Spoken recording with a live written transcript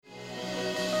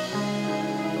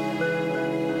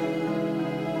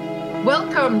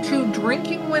Welcome to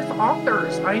Drinking with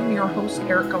Authors. I'm your host,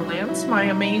 Erica Lance. My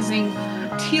amazing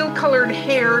teal-colored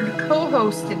haired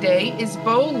co-host today is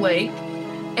Bo Lake,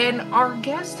 and our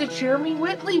guest is Jeremy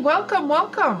Whitley. Welcome,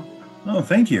 welcome. Oh,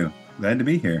 thank you. Glad to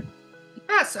be here.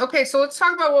 Yes, okay, so let's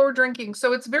talk about what we're drinking.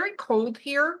 So it's very cold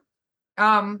here,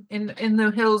 in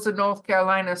the hills of North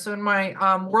Carolina. So in my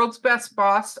World's Best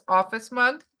Boss office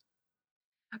mug,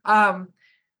 um,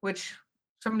 which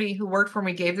somebody who worked for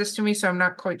me gave this to me, so I'm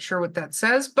not quite sure what that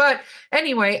says. But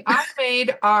anyway, I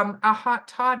made a hot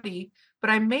toddy, but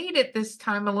I made it this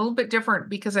time a little bit different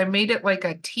because I made it like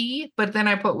a tea, but then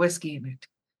I put whiskey in it,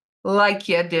 like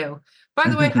you do.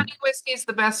 By the way, honey whiskey is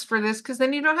the best for this because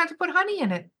then you don't have to put honey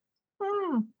in it.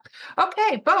 Hmm.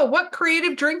 Okay, Bo, what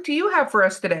creative drink do you have for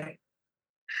us today?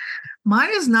 Mine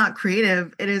is not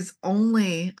creative. It is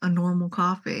only a normal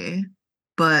coffee,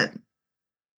 but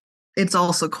it's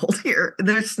also cold here.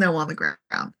 There's snow on the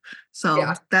ground. So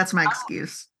Yeah, that's my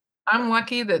excuse. I'm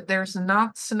lucky that there's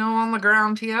not snow on the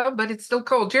ground here, but it's still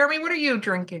cold. Jeremy, what are you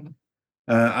drinking?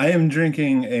 I am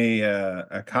drinking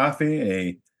a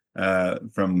coffee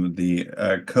from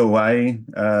the Kauai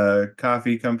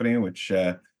Coffee Company, which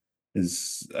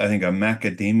is I think a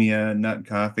macadamia nut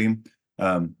coffee.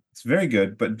 It's very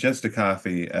good, but just a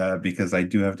coffee because I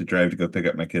do have to drive to go pick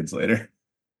up my kids later.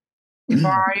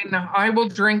 Fine, I will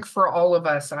drink for all of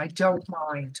us. I don't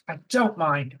mind. I don't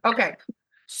mind. Okay.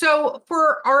 So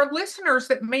for our listeners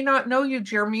that may not know you,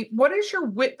 Jeremy, what is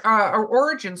your our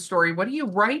origin story? What do you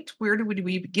write? Where do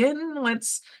we begin?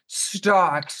 Let's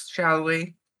start, shall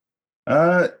we?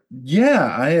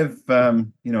 Yeah, I have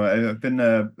I've been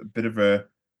a bit of a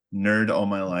nerd all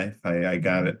my life. I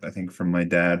got it, I think, from my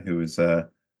dad, who was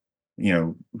you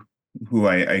know, who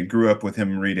I grew up with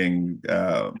him reading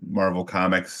Marvel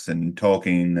comics and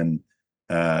Tolkien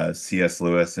and C.S.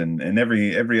 Lewis and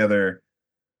every other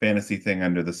fantasy thing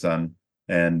under the sun.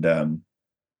 And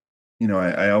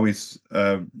I always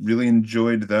really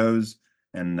enjoyed those,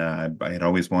 and I had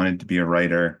always wanted to be a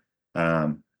writer.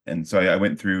 And so I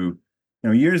went through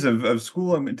years of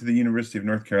school. I went to the University of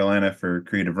North Carolina for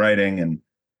creative writing, and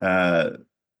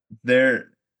there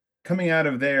coming out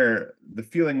of there, the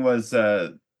feeling was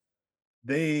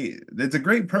it's a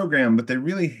great program, but they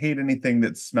really hate anything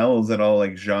that smells at all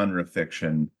like genre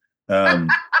fiction. Um,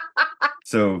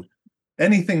 so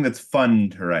anything that's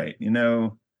fun to write, Yeah, no,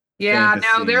 they're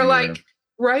fantasy or like,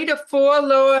 write a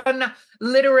forlorn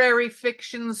literary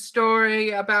fiction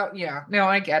story about, yeah, no,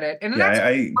 I get it. And yeah, that's I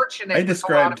unfortunate with a lot of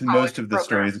described most college of the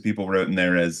stories that programs. people wrote in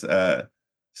there as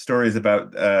stories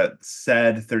about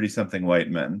sad 30-something white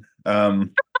men.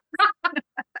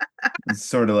 It's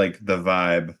sort of like the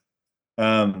vibe.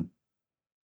 Um,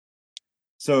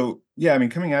 So yeah, I mean,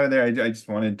 coming out of there, I just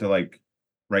wanted to like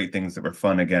write things that were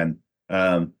fun again.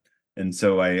 And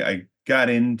so I got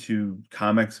into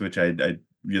comics, which I'd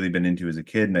really been into as a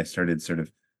kid, and I started sort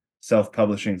of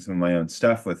self-publishing some of my own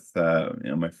stuff with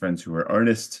my friends who were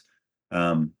artists.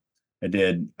 Um, I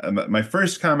did my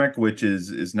first comic, which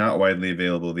is not widely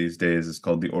available these days, is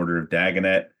called The Order of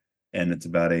Dagonet, and it's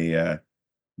about a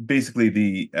basically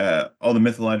the all the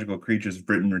mythological creatures of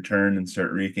Britain return and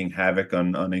start wreaking havoc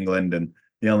on England, and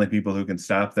the only people who can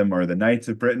stop them are the knights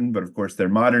of Britain, but of course they're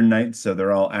modern knights, so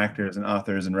they're all actors and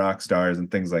authors and rock stars and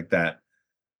things like that.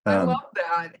 I Um, love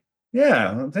that.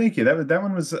 yeah, well, thank you. That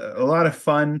one was a lot of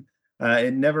fun.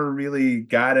 It never really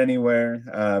got anywhere,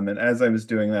 and as I was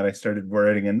doing that, I started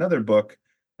writing another book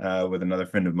with another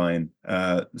friend of mine.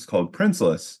 It's called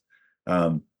Princeless.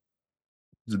 Um,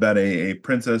 it's about a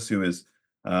princess who is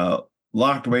uh,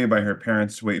 locked away by her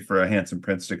parents to wait for a handsome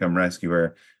prince to come rescue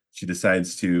her. She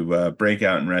decides to break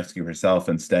out and rescue herself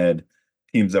instead,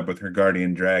 teams up with her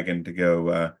guardian dragon to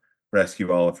go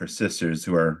rescue all of her sisters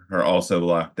who are also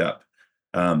locked up.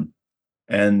 Um,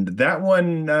 and that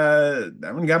one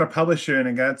got a publisher and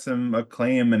it got some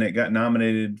acclaim and it got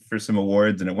nominated for some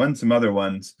awards and it won some other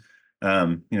ones.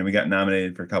 We got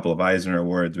nominated for a couple of Eisner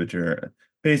Awards, which are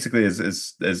basically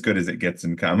as good as it gets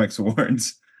in comics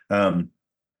awards. Um,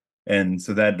 and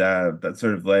so that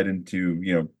sort of led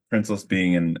into Princeless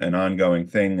being an ongoing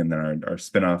thing, and then our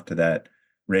spinoff to that,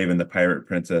 Raven the Pirate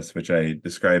Princess, which I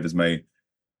describe as my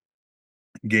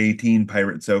gay teen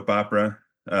pirate soap opera.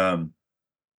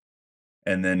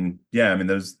 And then yeah, I mean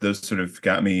those sort of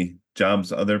got me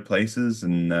jobs other places,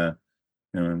 and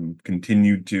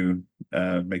continued to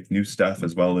make new stuff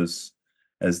as well as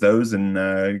those, and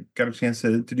got a chance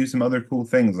to do some other cool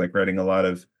things like writing a lot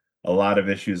of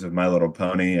issues of My Little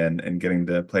Pony and getting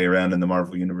to play around in the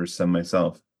Marvel Universe some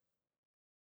myself.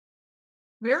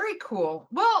 Very cool.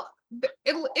 Well,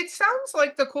 it sounds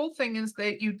like the cool thing is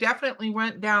that you definitely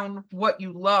went down what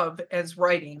you love as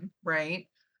writing, right?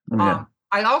 Oh, yeah.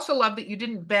 I also love that you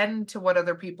didn't bend to what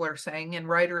other people are saying, and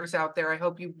writers out there, I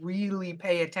hope you really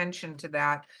pay attention to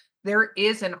that. There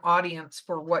is an audience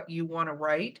for what you want to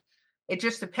write. It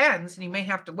just depends, and you may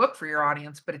have to look for your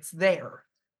audience, but it's there.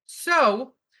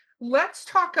 So let's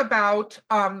talk about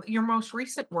your most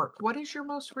recent work. What is your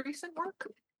most recent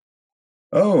work?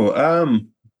 Oh,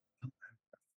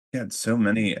 yeah, so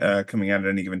many coming out at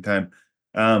any given time.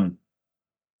 Um,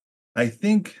 I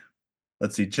think,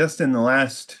 let's see, just in the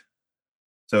last,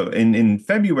 so in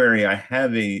February, I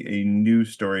have a new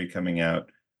story coming out,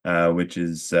 which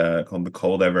is called The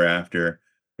Cold Ever After,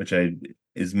 which I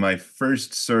is my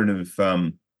first sort of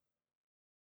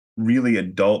really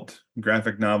adult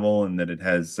graphic novel, and that it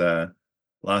has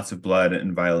lots of blood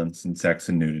and violence and sex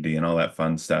and nudity and all that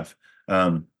fun stuff.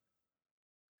 Um,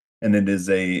 and it is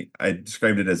I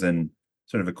described it as an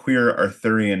sort of a queer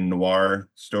Arthurian noir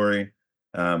story.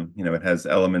 It has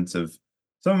elements of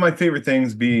some of my favorite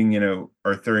things being,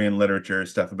 Arthurian literature,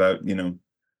 stuff about,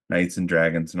 knights and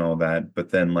dragons and all that,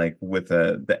 but then like with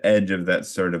the edge of that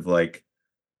sort of like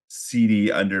seedy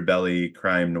underbelly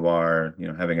crime noir,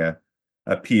 having a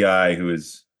PI who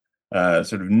is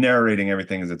sort of narrating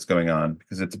everything as it's going on,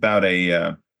 because it's about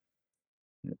a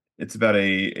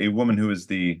woman who is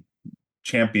the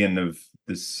champion of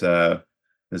this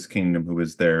kingdom, who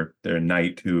was their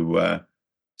knight, who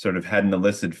sort of had an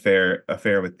illicit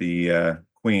affair with the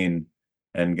queen,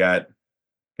 and got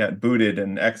booted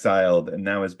and exiled, and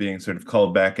now is being sort of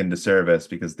called back into service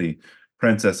because the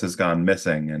princess has gone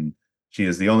missing, and she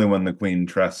is the only one the queen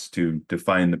trusts to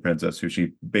find the princess, who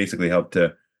she basically helped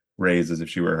to raise as if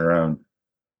she were her own.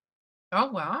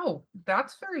 Oh, wow.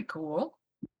 That's very cool.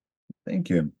 Thank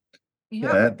you.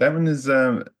 Yeah, Yeah. that one is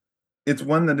it's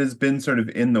one that has been sort of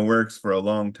in the works for a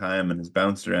long time and has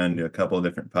bounced around to a couple of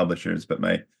different publishers. But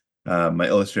my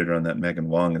illustrator on that, Megan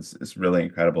Wong, is really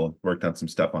incredible. Worked on some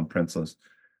stuff on Princeless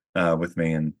with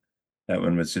me, and that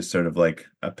one was just sort of like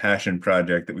a passion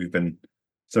project that we've been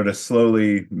sort of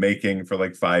slowly making for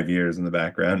like 5 years in the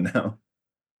background now.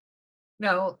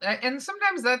 No, and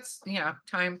sometimes that's, yeah,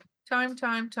 time.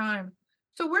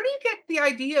 So where do you get the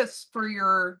ideas for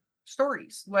your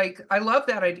stories? Like, I love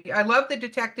that idea. I love the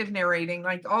detective narrating,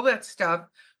 like all that stuff.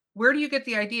 Where do you get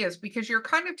the ideas? Because you're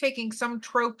kind of taking some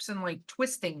tropes and like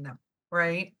twisting them,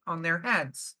 right, on their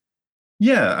heads.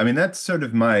 Yeah, I mean that's sort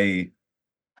of my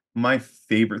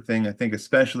favorite thing. I think,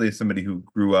 especially as somebody who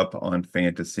grew up on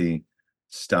fantasy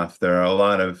stuff, there are a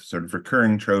lot of sort of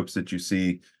recurring tropes that you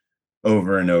see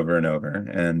over and over and over,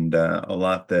 and a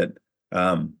lot that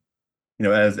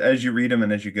as you read them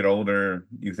and as you get older,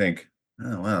 you think,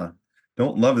 oh wow,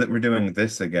 don't love that we're doing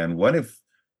this again. What if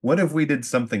we did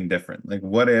something different? Like,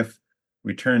 what if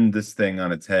we turned this thing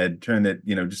on its head, turned it,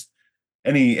 just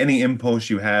any impulse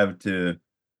you have to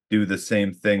do the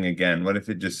same thing again? What if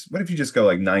you just go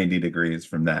like 90 degrees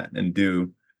from that and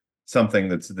do something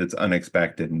that's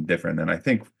unexpected and different? And I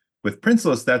think with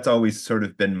Princeless, that's always sort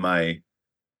of been my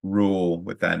rule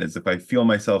with that, is if I feel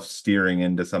myself steering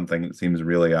into something that seems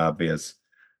really obvious,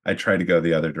 I try to go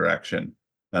the other direction.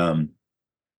 Um,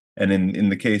 and in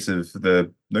the case of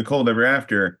the Cold Ever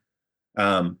After,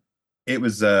 um, it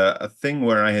was a thing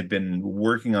where I had been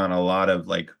working on a lot of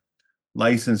like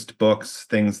licensed books,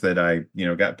 things that I,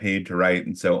 got paid to write,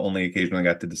 and so only occasionally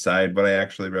got to decide what I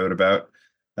actually wrote about.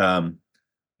 Um,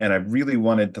 and I really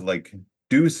wanted to like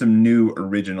do some new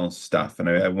original stuff, and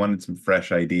I wanted some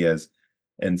fresh ideas.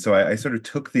 And so I sort of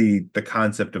took the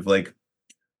concept of like,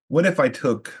 what if I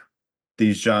took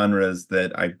these genres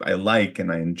that I like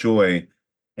and I enjoy,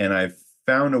 and I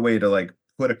found a way to like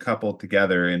put a couple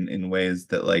together in ways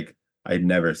that like I'd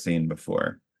never seen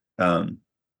before. Um,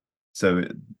 so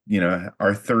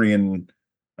Arthurian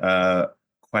uh,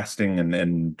 questing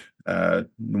and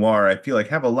noir, I feel like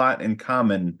have a lot in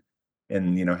common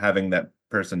in having that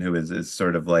person who is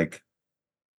sort of like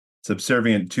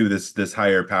subservient to this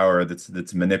higher power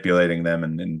that's manipulating them,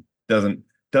 and doesn't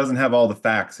have all the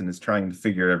facts and is trying to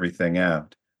figure everything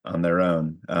out on their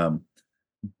own.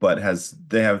 But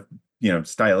they have,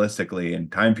 stylistically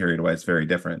and time period wise very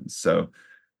different. So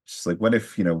just like, what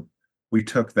if we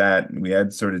took that and we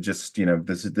had sort of just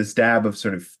this dab of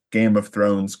sort of Game of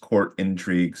Thrones court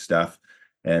intrigue stuff,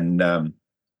 and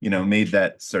made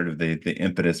that sort of the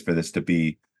impetus for this to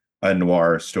be a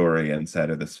noir story inside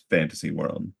of this fantasy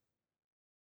world.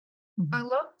 I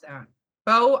love that.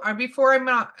 Bo, before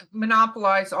I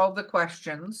monopolize all the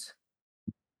questions,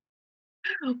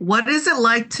 What is it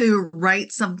like to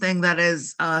write something that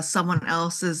is someone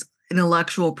else's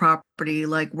intellectual property,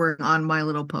 like working on My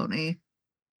Little Pony?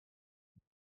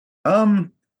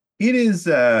 Um, it is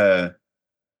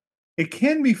it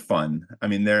can be fun. I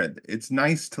mean, it's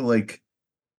nice to like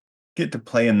get to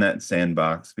play in that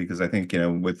sandbox, because I think,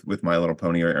 with My Little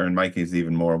Pony, or in my case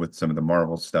even more with some of the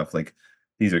Marvel stuff, like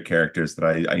these are characters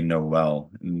that I know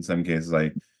well. In some cases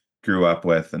I grew up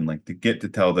with, and like to get to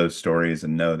tell those stories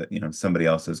and know that, somebody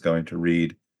else is going to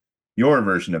read your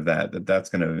version of that's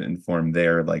going to inform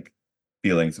their like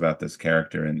feelings about this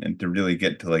character, and to really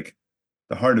get to like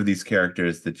the heart of these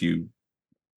characters that you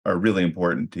are really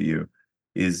important to you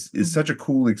is such a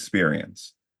cool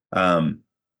experience.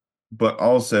 But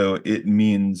also it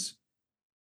means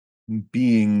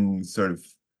being sort of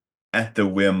at the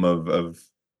whim of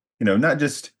not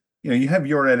just, you have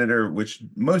your editor, which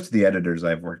most of the editors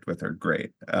I've worked with are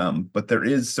great. But there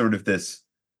is sort of this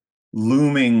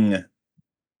looming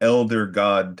elder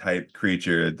god type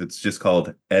creature that's just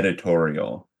called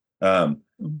editorial.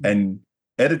 And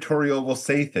editorial will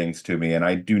say things to me, and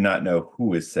I do not know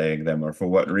who is saying them or for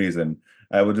what reason.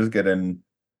 I will just get an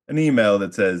email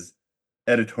that says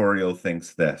editorial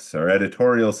thinks this, or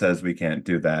editorial says we can't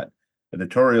do that.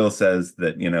 Editorial says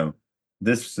that,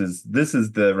 this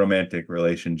is the romantic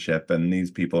relationship, and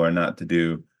these people are not to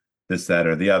do this, that,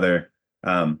 or the other.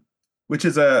 Which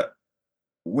is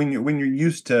when you're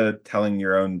used to telling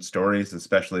your own stories,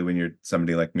 especially when you're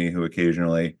somebody like me who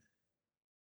occasionally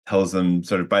tells them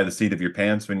sort of by the seat of your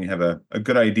pants, when you have a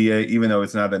good idea, even though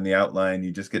it's not in the outline,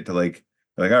 you just get to like,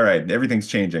 all right, everything's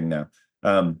changing now.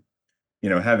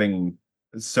 Having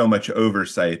so much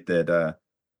oversight that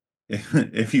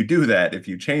if you do that, if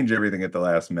you change everything at the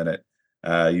last minute,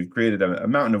 you've created a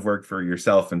mountain of work for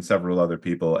yourself and several other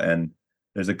people, and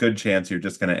there's a good chance you're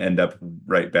just going to end up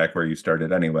right back where you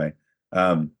started anyway.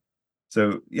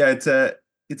 So yeah, it's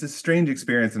a strange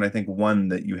experience, and I think one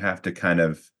that you have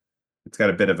to it's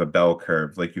got a bit of a bell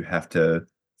curve. Like you have to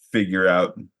figure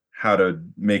out how to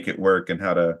make it work and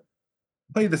how to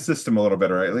play the system a little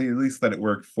better, right? At least let it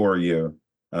work for you.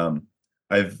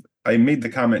 I made the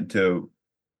comment to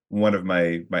one of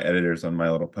my editors on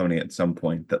My Little Pony at some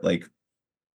point that like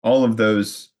all of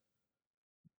those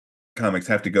comics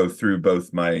have to go through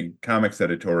both my comics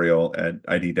editorial at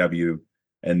IDW,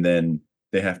 and then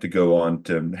they have to go on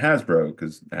to Hasbro,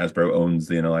 because Hasbro owns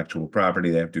the intellectual property.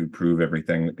 They have to approve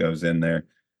everything that goes in there.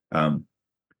 And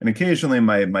occasionally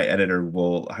my editor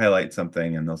will highlight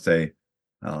something and they'll say,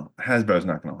 "Oh, Hasbro's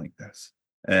not going to like this."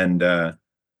 And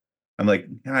I'm like,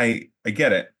 I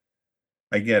get it.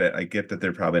 I get it. I get that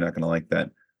they're probably not going to like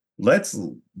that. Let's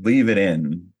leave it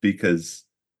in, because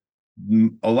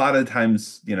a lot of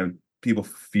times, people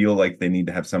feel like they need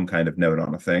to have some kind of note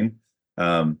on a thing.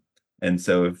 And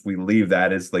so if we leave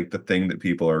that as like the thing that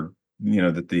people are,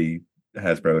 that the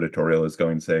Hasbro editorial is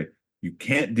going to say, you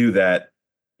can't do that.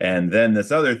 And then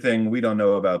this other thing, we don't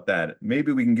know about that.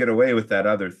 Maybe we can get away with that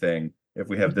other thing if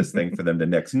we have this thing for them to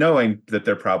nix, knowing that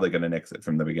they're probably going to nix it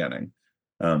from the beginning.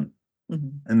 And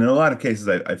in a lot of cases,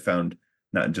 I found,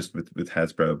 not just with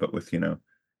Hasbro, but with,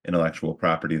 intellectual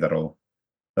property that'll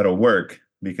work,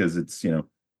 because it's,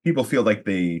 people feel like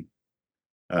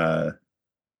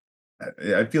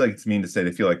I feel like it's mean to say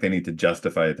they feel like they need to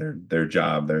justify their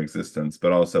job, their existence,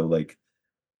 but also like,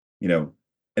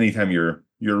 anytime you're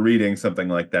reading something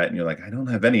like that and you're like, I don't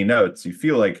have any notes, you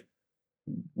feel like,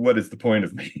 what is the point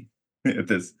of me at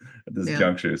this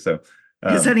juncture? So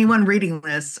is anyone reading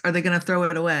this? Are they going to throw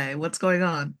it away? What's going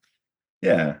on?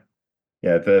 Yeah.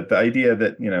 The idea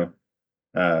that,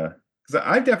 because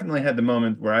I definitely had the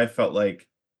moment where I felt like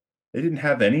they didn't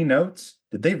have any notes.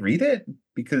 Did they read it?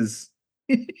 Because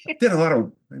I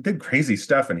did crazy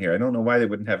stuff in here. I don't know why they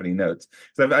wouldn't have any notes.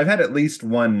 So I've had at least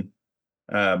one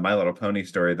My Little Pony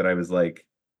story that I was like,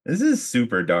 this is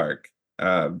super dark.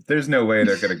 There's no way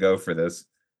they're going to go for this.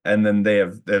 And then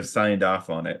they've signed off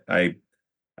on it.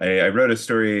 I wrote a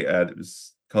story that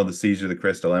was called The Siege of the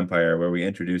Crystal Empire, where we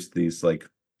introduced these, like,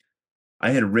 I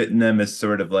had written them as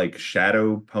sort of like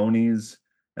shadow ponies.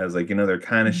 I was like, they're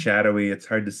kind of shadowy. It's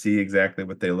hard to see exactly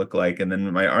what they look like. And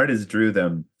then my artist drew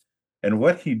them, and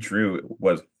what he drew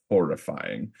was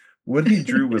horrifying. What he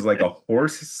drew was like a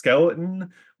horse skeleton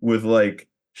with like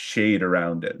shade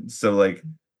around it. So like,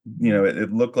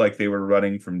 it looked like they were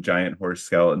running from giant horse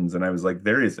skeletons. And I was like,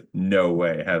 there is no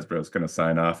way Hasbro's going to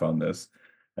sign off on this.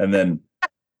 And then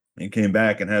it came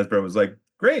back and Hasbro was like,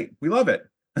 great, we love it.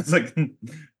 It's like, do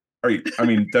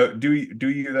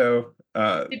you though?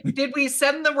 Did we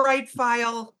send the right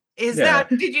file? Is Yeah.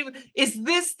 is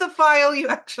this the file you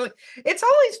actually? It's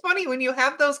always funny when you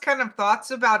have those kind of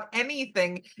thoughts about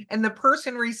anything and the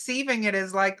person receiving it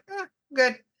is like,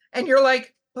 good. And you're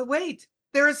like, but wait,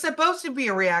 there is supposed to be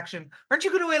a reaction. Aren't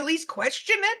you going to at least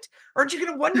question it? Aren't you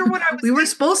going to wonder what I was We were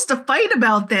supposed to fight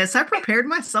about this. I prepared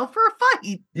myself for a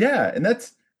fight. Yeah, and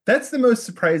that's the most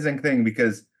surprising thing,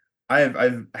 because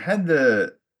I've had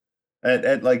the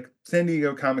at like San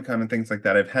Diego Comic-Con and things like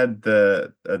that, I've had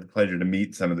the pleasure to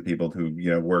meet some of the people who,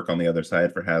 work on the other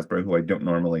side for Hasbro who I don't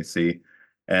normally see.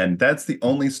 And that's the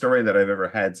only story that I've ever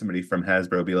had somebody from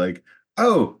Hasbro be like,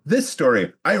 "Oh, this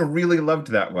story, I really loved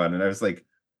that one." And I was like,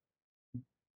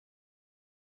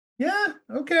 "Yeah,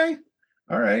 okay.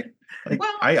 All right." Like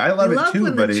Well, I I love it love too,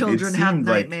 when the but it children have seemed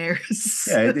like, nightmares.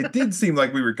 yeah, it did seem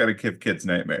like we were gonna give kids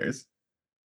nightmares.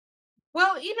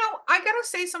 Well, I gotta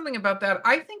say something about that.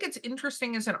 I think it's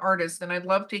interesting as an artist, and I'd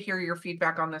love to hear your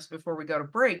feedback on this before we go to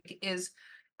break, is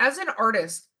as an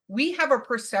artist, we have a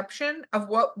perception of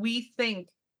what we think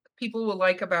people will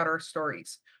like about our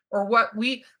stories, or what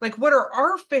we like, what are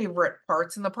our favorite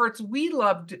parts and the parts we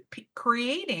loved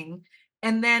creating.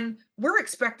 And then we're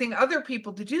expecting other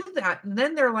people to do that. And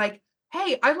then they're like,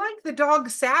 hey, I like the dog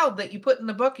Sal that you put in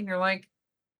the book. And you're like,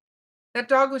 that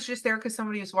dog was just there because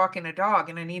somebody was walking a dog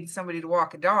and I needed somebody to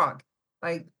walk a dog.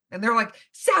 Like, and they're like,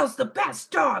 Sal's the best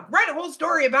dog. Write a whole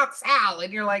story about Sal.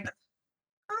 And you're like,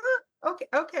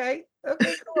 okay,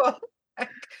 cool.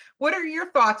 What are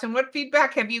your thoughts and what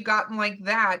feedback have you gotten like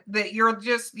that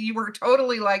you were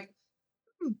totally like,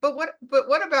 but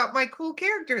what about my cool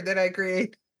character that I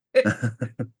create?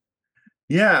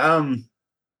 Yeah,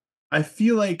 I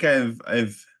feel like I've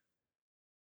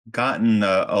gotten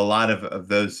a lot of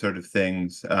those sort of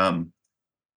things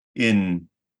in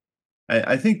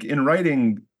I think in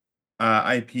writing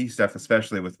IP stuff,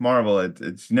 especially with Marvel,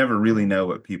 it's you never really know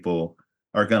what people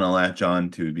are gonna latch on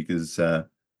to because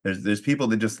there's people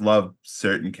that just love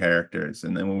certain characters,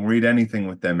 and then we'll read anything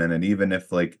with them in it, even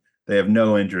if like they have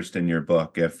no interest in your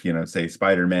book. If say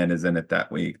Spider-Man is in it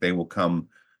that week, they will come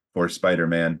for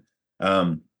Spider-Man.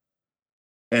 Um,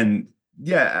 and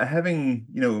yeah, having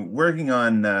working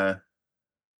on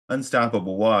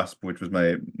Unstoppable Wasp, which was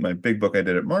my big book I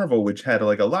did at Marvel, which had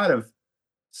like a lot of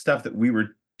stuff that we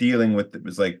were dealing with that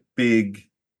was like big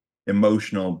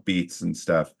emotional beats and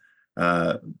stuff.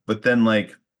 But then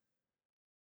like,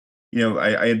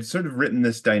 I had sort of written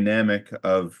this dynamic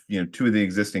of, two of the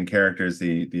existing characters,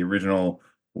 the original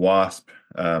Wasp,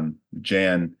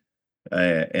 Jan,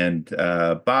 and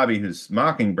Bobby, who's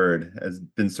Mockingbird, has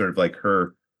been sort of like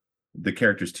the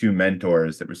character's two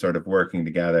mentors that were sort of working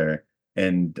together.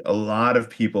 And a lot of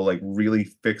people like really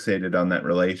fixated on that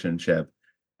relationship.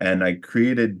 And I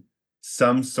created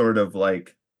some sort of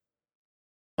like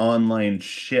online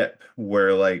ship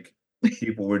where like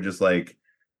people were just like,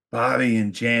 Bobby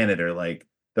and Janet are like,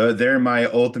 they're my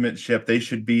ultimate ship. They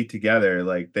should be together.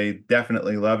 Like they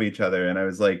definitely love each other. And I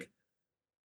was like,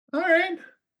 all right.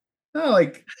 Oh,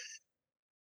 like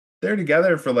they're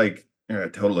together for like a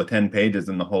total of 10 pages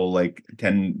in the whole like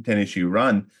 10 issue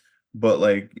run. But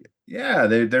like, yeah,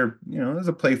 they're it's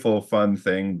a playful, fun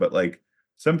thing. But like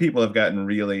some people have gotten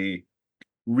really,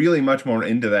 really much more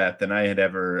into that than I had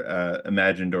ever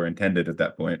imagined or intended at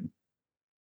that point.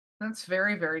 That's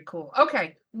very, very cool.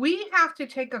 Okay, we have to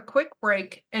take a quick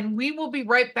break and we will be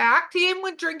right back to Team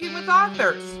with Drinking with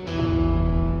Authors.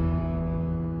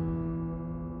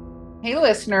 Hey,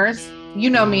 listeners,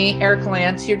 you know me, Eric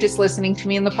Lance. You're just listening to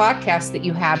me in the podcast that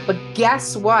you have. But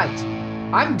guess what?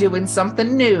 I'm doing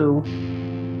something new.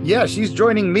 Yeah, she's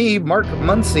joining me, Mark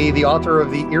Muncy, the author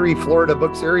of the Erie, Florida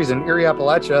book series in Erie,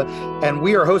 Appalachia, and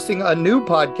we are hosting a new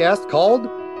podcast called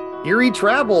Erie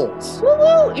Travels.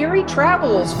 Woo-woo! Erie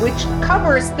Travels, which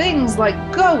covers things like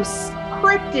ghosts,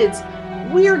 cryptids,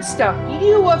 weird stuff,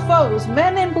 UFOs,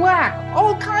 men in black,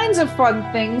 all kinds of fun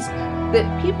things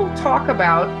that people talk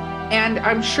about, and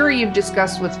I'm sure you've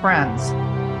discussed with friends.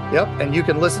 Yep, and you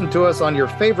can listen to us on your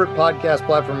favorite podcast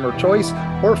platform of choice,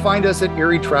 or find us at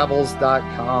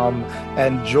erietravels.com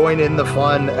and join in the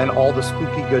fun and all the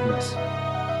spooky goodness.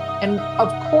 And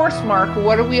of course, Mark,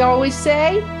 what do we always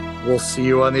say? We'll see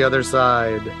you on the other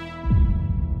side. Oh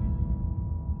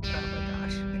my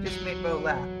gosh, I just made Bo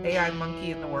laugh. AI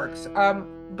monkey in the works.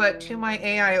 But to my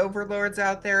AI overlords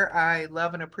out there, I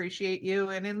love and appreciate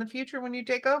you. And in the future, when you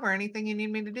take over, anything you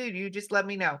need me to do, you just let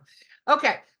me know.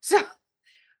 Okay, so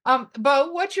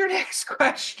Bo, what's your next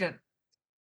question?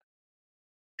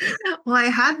 Well, I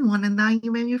had one and now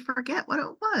you made me forget what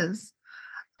it was.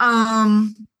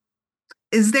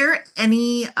 Is there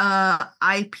any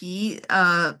IP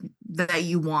that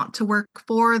you want to work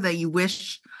for that you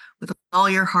wish with all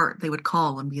your heart they would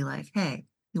call and be like, hey,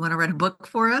 you want to write a book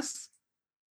for us?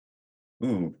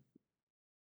 Ooh.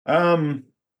 That's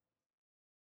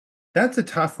a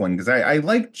tough one because I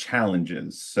like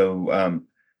challenges. So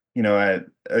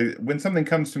when something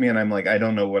comes to me and I'm like, I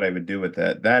don't know what I would do with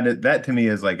that to me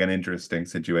is like an interesting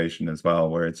situation as well,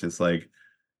 where it's just like,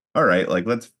 all right, like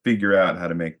let's figure out how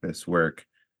to make this work.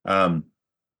 I'm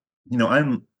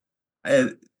I,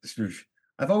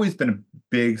 I've always been a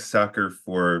big sucker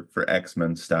for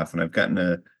X-Men stuff, and I've gotten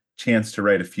a chance to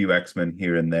write a few X-Men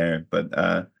here and there. But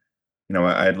I'd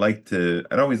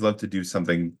always love to do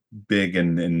something big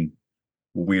and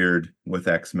weird with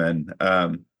X-Men,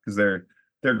 because they're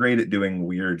great at doing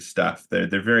weird stuff. They're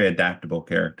very adaptable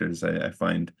characters, I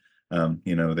find.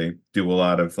 They do a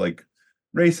lot of like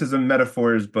racism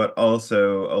metaphors, but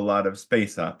also a lot of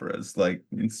space operas. Like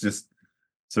it's just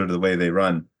sort of the way they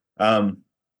run.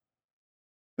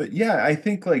 But yeah, I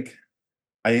think like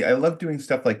I love doing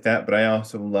stuff like that, but I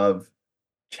also love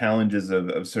challenges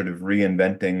of sort of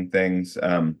reinventing things.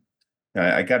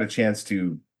 I got a chance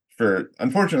to, for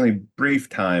unfortunately brief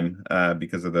time,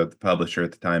 because of the publisher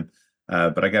at the time,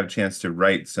 but I got a chance to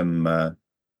write a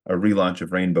relaunch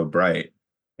of Rainbow Bright,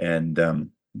 and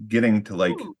getting to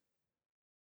like Ooh.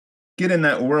 get in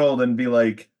that world and be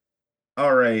like,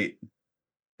 all right,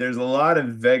 there's a lot of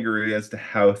vagary as to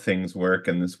how things work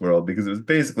in this world, because it was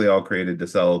basically all created to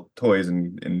sell toys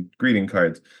and greeting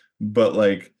cards. But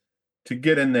like to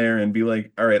get in there and be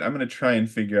like, all right, I'm gonna try and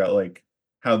figure out like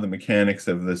how the mechanics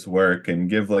of this work and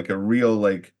give like a real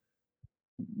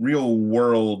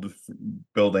world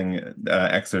building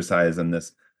exercise in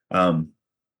this.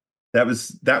 That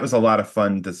was a lot of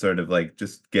fun to sort of like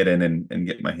just get in and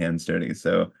get my hands dirty.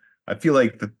 So I feel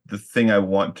like the thing I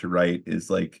want to write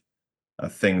is like a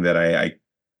thing that I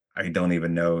don't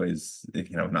even know is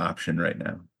an option right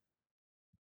now.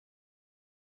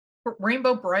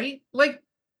 Rainbow Bright, like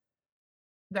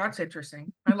that's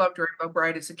interesting. I loved Rainbow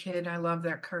Bright as a kid. I love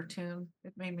that cartoon.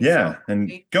 It made me so Yeah, and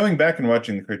happy. going back and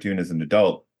watching the cartoon as an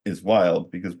adult is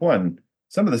wild because one,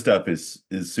 some of the stuff is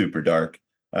super dark.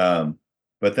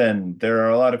 But then there are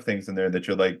a lot of things in there that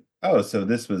you're like, oh, so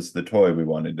this was the toy we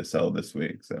wanted to sell this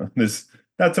week. So there's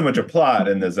not so much a plot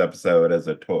in this episode as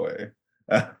a toy.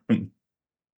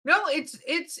 No,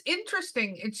 it's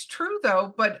interesting. It's true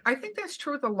though, but I think that's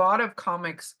true with a lot of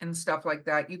comics and stuff like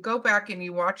that. You go back and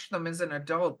you watch them as an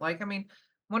adult. Like, I mean,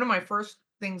 one of my first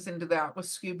things into that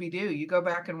was Scooby-Doo. You go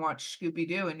back and watch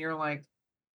Scooby-Doo and you're like,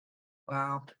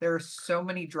 wow, there are so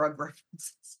many drug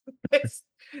references. It's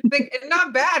like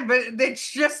not bad, but it's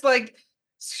just like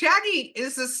Shaggy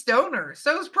is a stoner.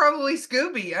 So is probably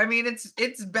Scooby. I mean,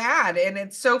 it's bad, and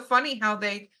it's so funny how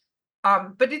they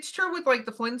but it's true with like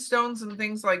the Flintstones and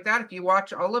things like that. If you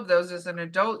watch all of those as an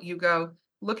adult, you go,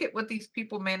 look at what these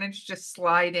people managed to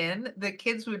slide in. The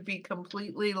kids would be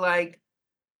completely like,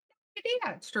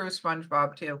 yeah, it's true with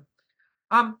SpongeBob too.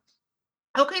 Um,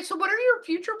 okay, so what are your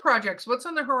future projects? What's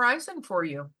on the horizon for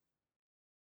you?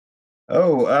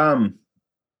 Oh,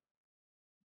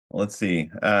 let's see.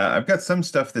 I've got some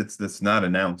stuff that's not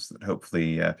announced that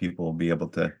hopefully people will be able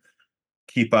to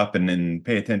keep up and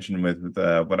pay attention with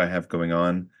what I have going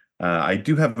on. I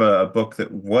do have a book that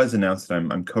was announced that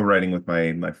I'm co-writing with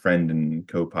my friend and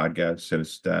co-podcast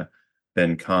host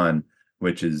Ben Kahn,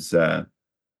 which is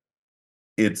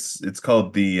it's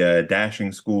called the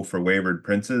Dashing School for Wayward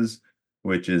Princes,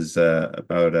 which is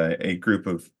about a group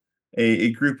of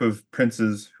a group of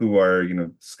princes who are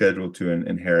scheduled to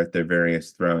inherit their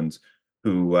various thrones,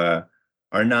 who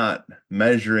are not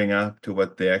measuring up to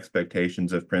what the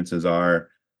expectations of princes are.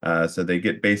 So they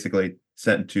get basically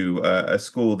sent to a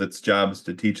school that's jobs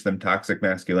to teach them toxic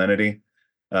masculinity,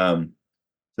 um,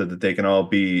 so that they can all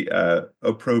be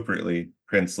appropriately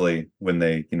princely when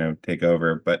they take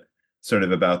over, but sort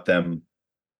of about them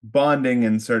bonding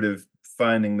and sort of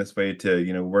finding this way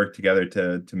to work together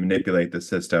to manipulate the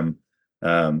system,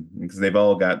 because they've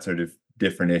all got sort of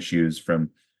different issues,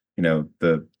 from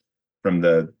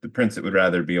the prince that would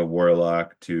rather be a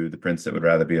warlock to the prince that would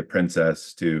rather be a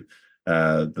princess to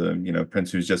the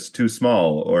prince who's just too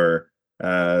small or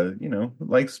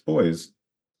likes boys.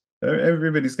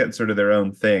 Everybody's got sort of their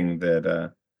own thing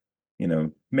that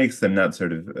makes them not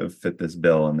sort of fit this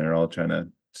bill, and they're all trying to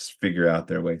just figure out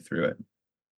their way through it.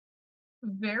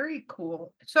 Very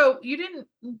cool. So you didn't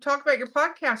talk about your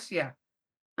podcast yet.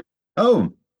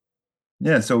 Oh,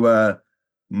 yeah. So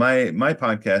my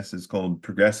podcast is called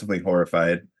Progressively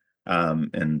Horrified.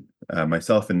 And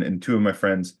myself and two of my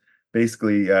friends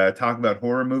basically talk about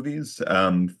horror movies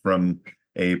from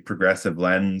a progressive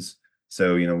lens.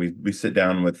 So, we sit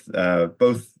down with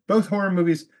both horror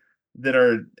movies that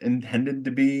are intended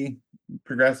to be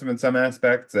progressive in some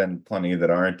aspects and plenty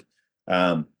that aren't.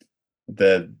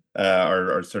 That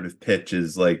our sort of pitch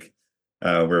is like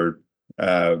we're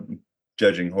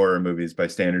judging horror movies by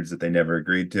standards that they never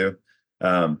agreed to.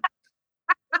 But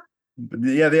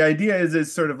yeah, the idea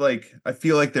is sort of like I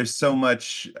feel like there's so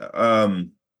much of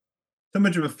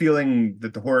a feeling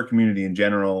that the horror community in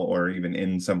general, or even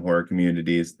in some horror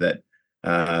communities, that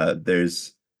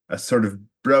there's a sort of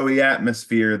broy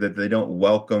atmosphere, that they don't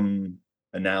welcome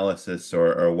analysis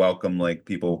or welcome like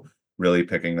people really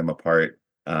picking them apart.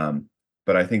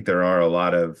 But I think there are a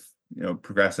lot of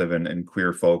progressive and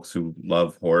queer folks who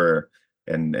love horror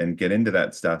and get into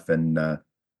that stuff and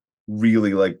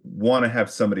really like want to have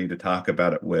somebody to talk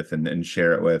about it with and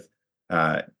share it with.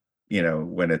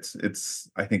 When it's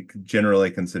I think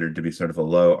generally considered to be sort of a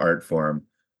low art form,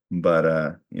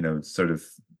 but sort of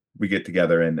we get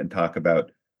together and talk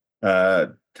about a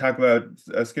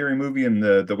scary movie and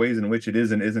the ways in which it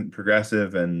is and isn't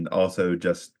progressive, and also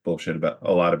just bullshit about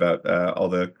a lot about all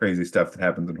the crazy stuff that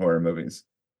happens in horror movies.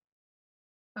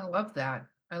 I love that.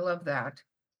 I love that.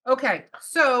 Okay,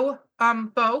 so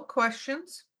Bo,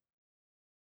 questions?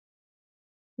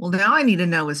 Well, now I need to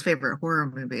know his favorite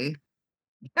horror movie.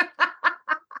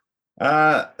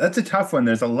 That's a tough one.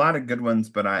 There's a lot of good ones,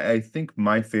 but I think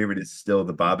my favorite is still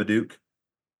The Babadook,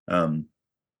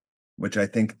 which I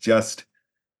think just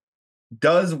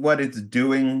does what it's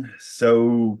doing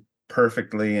so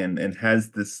perfectly and has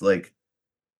this like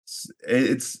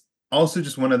it's also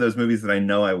just one of those movies that I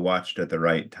know I watched at the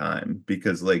right time,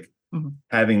 because like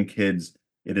having kids,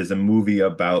 it is a movie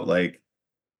about like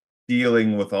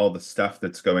dealing with all the stuff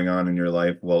that's going on in your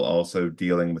life while also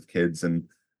dealing with kids, and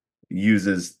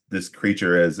uses this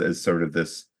creature as sort of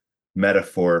this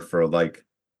metaphor for like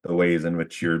the ways in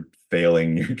which you're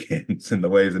failing your kids and the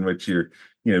ways in which you're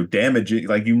damaging,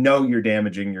 like you're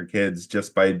damaging your kids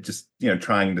just by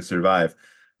trying to survive.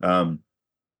 And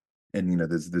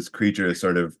this creature is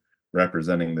sort of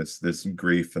representing this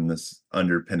grief and this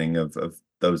underpinning of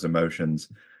those emotions.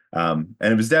 And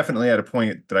it was definitely at a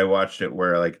point that I watched it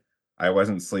where like I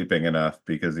wasn't sleeping enough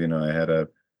because I had a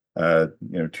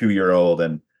 2-year-old,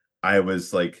 and I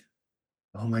was like,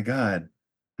 oh my God,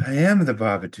 I am the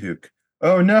Babadook.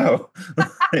 Oh no.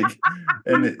 Like,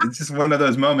 and it's just one of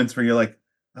those moments where you're like,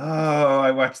 oh,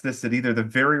 I watched this at either the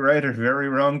very right or very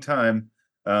wrong time.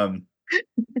 And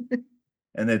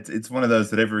it's one of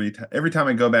those that every time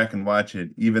I go back and watch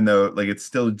it, even though like it's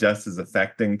still just as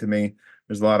affecting to me.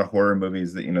 There's a lot of horror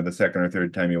movies that the second or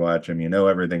third time you watch them,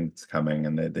 everything's coming,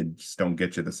 and they just don't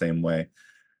get you the same way.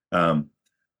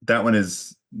 That one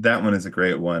is a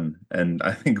great one, and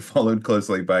I think followed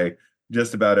closely by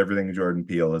just about everything Jordan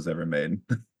Peele has ever made.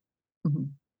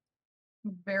 You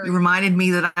reminded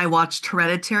me that I watched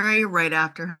Hereditary right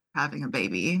after having a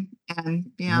baby, and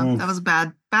Oof. That was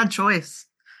a bad choice.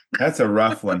 That's a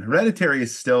rough one. Hereditary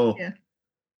is still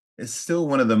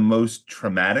one of the most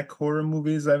traumatic horror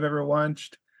movies I've ever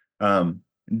watched.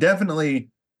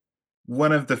 Definitely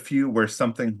one of the few where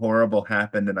something horrible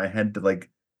happened and I had to like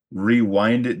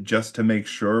rewind it just to make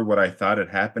sure what I thought had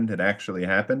happened had actually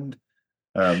happened.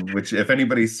 Which if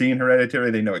anybody's seen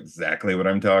Hereditary, they know exactly what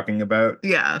I'm talking about.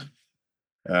 Yeah.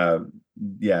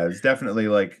 It's definitely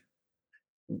like,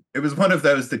 it was one of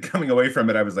those that coming away from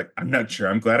it, I was like, I'm not sure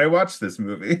I'm glad I watched this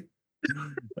movie.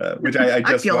 Which I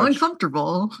just feel watched.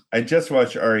 uncomfortable. I just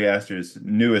watched Ari Aster's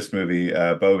newest movie,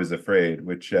 Beau is Afraid,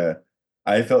 which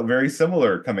I felt very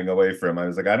similar coming away from. I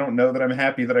was like, I don't know that I'm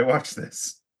happy that I watched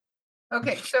this.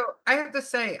 Okay, so I have to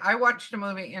say, I watched a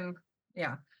movie in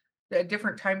a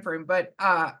different time frame, but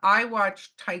I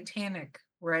watched Titanic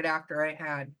right after I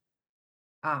had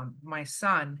my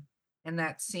son, and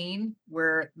that scene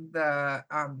where the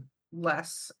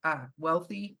less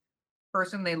wealthy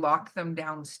person, they lock them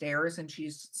downstairs and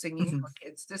she's singing her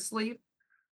kids to sleep.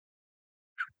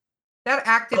 That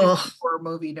acted as a horror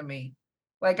movie to me.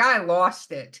 Like, I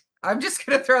lost it. I'm just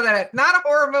gonna throw that at, not a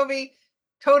horror movie,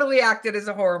 totally acted as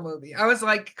a horror movie. I was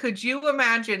like, could you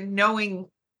imagine knowing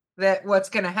that what's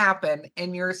gonna happen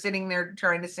and you're sitting there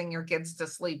trying to sing your kids to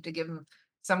sleep to give them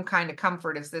some kind of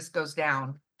comfort as this goes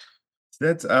down?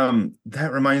 That's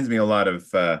that reminds me a lot of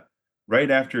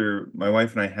right after my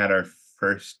wife and I had our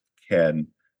first kid,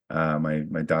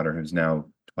 my daughter who's now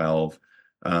 12.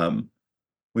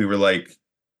 We were like,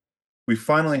 we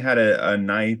finally had a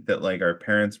night that like our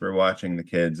parents were watching the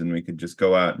kids and we could just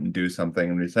go out and do something,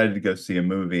 and we decided to go see a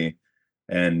movie,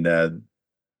 and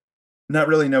not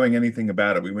really knowing anything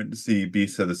about it, we went to see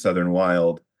Beasts of the Southern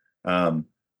Wild. And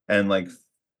like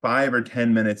 5 or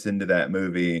 10 minutes into that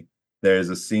movie, there's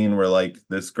a scene where like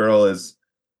this girl is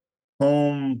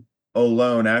home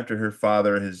alone after her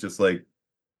father has just like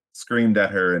screamed at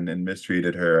her and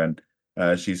mistreated her, and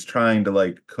she's trying to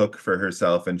like cook for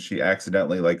herself, and she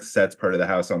accidentally like sets part of the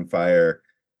house on fire.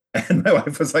 And my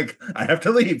wife was like, I have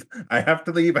to leave. I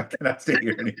cannot stay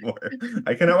here anymore.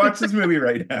 I cannot watch this movie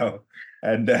right now.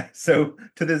 And so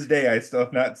to this day, I still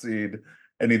have not seen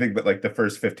anything but like the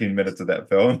first 15 minutes of that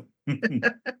film.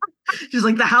 She's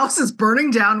like, the house is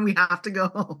burning down. We have to go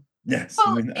home. Yes,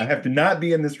 Well, I have to not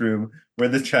be in this room where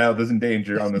this child is in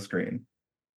danger on the screen.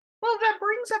 Well, that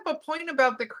brings up a point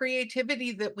about the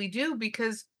creativity that we do,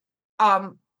 because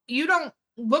you don't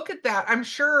look at that. I'm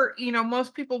sure,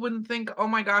 most people wouldn't think, oh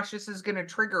my gosh, this is going to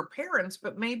trigger parents,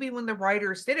 but maybe when the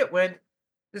writers did it, went,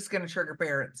 this is going to trigger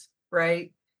parents,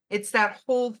 right? It's that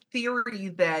whole theory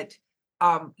that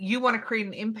you want to create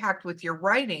an impact with your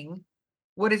writing.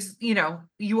 What is,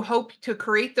 you hope to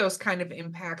create those kind of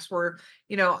impacts where,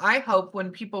 I hope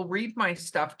when people read my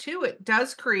stuff too, it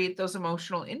does create those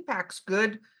emotional impacts,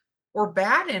 good or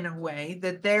bad, in a way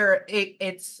that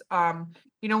it's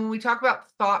when we talk about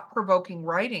thought-provoking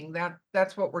writing,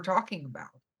 that's what we're talking about,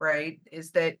 right?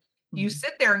 Is that you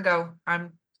sit there and go,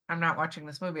 I'm not watching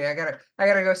this movie. I gotta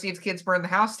go see if kids burn the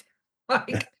house down.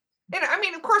 Like, and I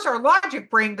mean, of course, our logic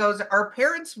brain goes, our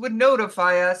parents would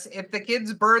notify us if the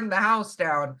kids burn the house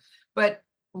down, but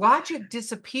logic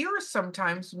disappears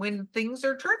sometimes when things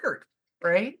are triggered,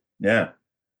 right? Yeah,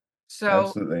 So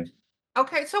absolutely.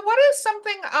 okay, so what is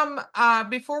something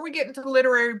before we get into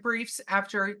literary briefs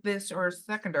after this, or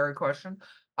secondary question,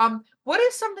 what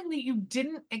is something that you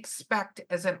didn't expect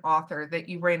as an author that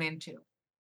you ran into?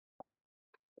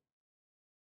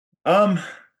 Um,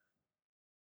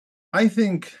 I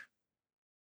think,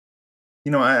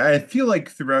 I feel like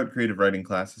throughout creative writing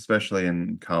class, especially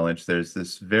in college, there's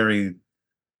this very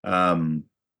um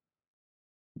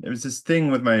there was this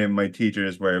thing with my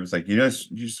teachers where it was like, you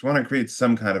just want to create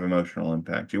some kind of emotional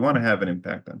impact. You want to have an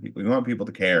impact on people. You want people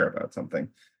to care about something.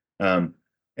 Um,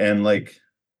 and like,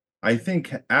 I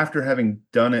think after having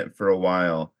done it for a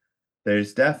while,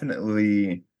 there's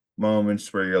definitely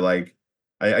moments where you're like,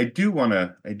 I do want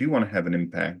to have an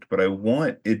impact, but I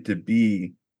want it to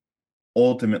be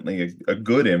ultimately a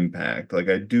good impact. Like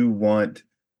I do want,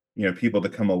 people to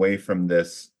come away from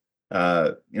this.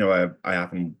 I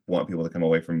often want people to come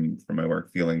away from my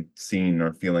work feeling seen,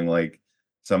 or feeling like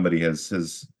somebody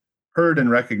has heard and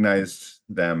recognized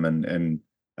them, and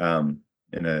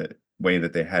in a way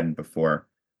that they hadn't before.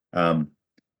 Um,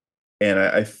 and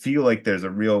I feel like there's a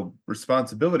real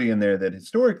responsibility in there that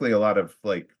historically a lot of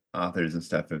like authors and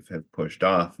stuff have pushed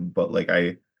off, but like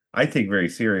I take very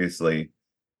seriously,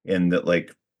 in that,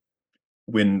 like,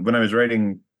 when I was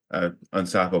writing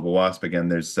Unstoppable Wasp again,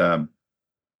 there's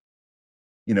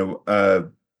you know uh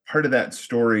part of that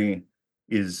story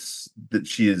is that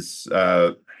she is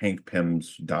Hank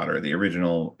Pym's daughter, the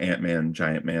original Ant-Man,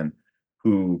 Giant Man,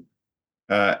 who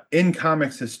in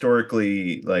comics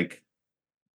historically, like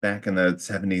back in the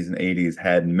 70s and 80s,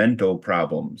 had mental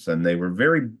problems, and they were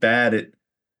very bad at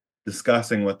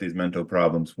discussing what these mental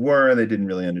problems were. They didn't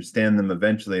really understand them.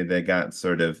 Eventually they got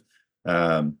sort of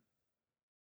um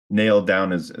nailed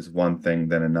down as one thing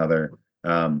then another.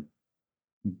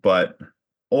 But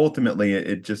ultimately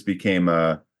it just became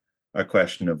a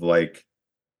question of like,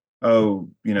 oh,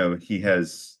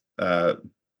 he's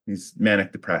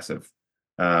manic depressive.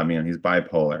 He's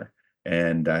bipolar.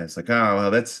 And it's like, oh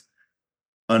well, that's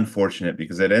unfortunate,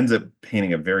 because it ends up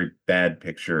painting a very bad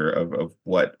picture of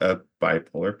what a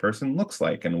bipolar person looks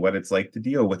like and what it's like to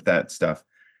deal with that stuff.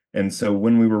 And so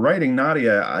when we were writing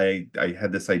Nadia, I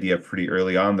had this idea pretty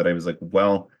early on that I was like,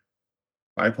 well,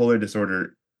 bipolar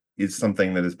disorder is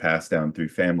something that is passed down through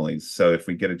families. So if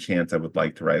we get a chance, I would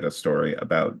like to write a story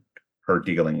about her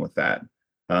dealing with that.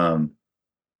 Um,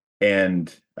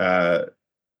 and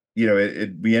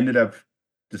we ended up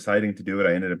deciding to do it.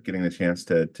 I ended up getting the chance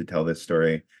to tell this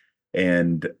story,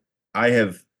 and I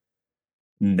have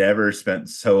never spent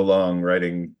so long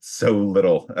writing so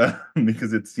little,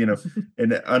 because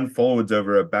and it unfolds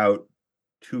over about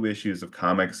 2 issues of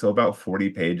comics, so about 40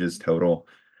 pages total.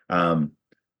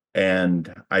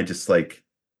 And I just like,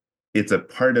 it's a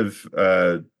part of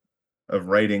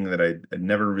writing that I'd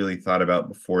never really thought about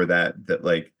before, that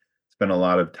like spent a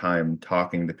lot of time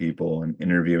talking to people and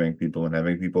interviewing people and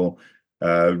having people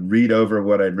read over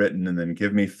what I'd written and then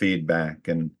give me feedback.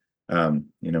 And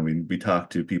we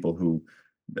talked to people who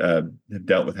have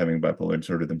dealt with having bipolar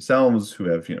disorder themselves, who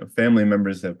have family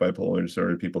members that have bipolar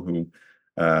disorder, people who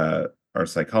are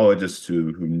psychologists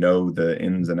who know the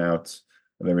ins and outs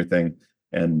of everything,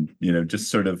 and just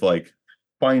sort of like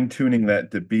fine tuning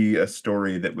that to be a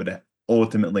story that would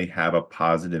ultimately have a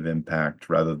positive impact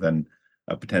rather than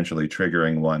a potentially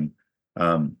triggering one.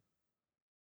 And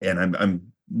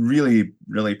I'm really,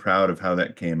 really proud of how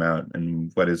that came out, and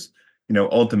what is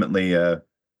ultimately a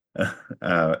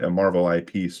Marvel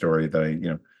IP story that I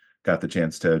got the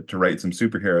chance to write some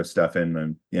superhero stuff in,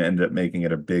 and ended up making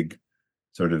it a big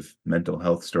sort of mental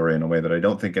health story in a way that I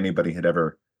don't think anybody had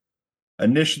ever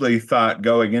initially thought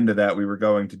going into that we were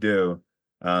going to do.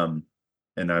 And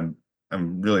I'm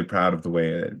really proud of the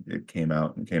way it came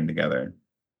out and came together.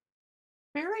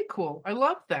 Very cool. I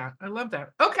love that. I love that.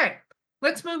 Okay,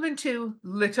 let's move into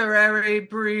literary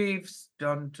briefs.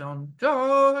 Dun dun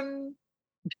dun.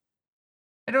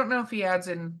 I don't know if he adds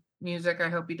in music. I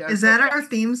hope he does. Is but that our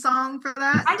theme song for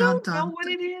that? I Dun, don't know dun, what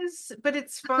dun. it is, but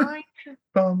it's fine.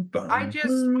 Bum, bum, My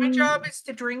job bum. is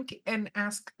to drink and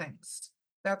ask things.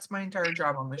 That's my entire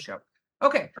job on the show.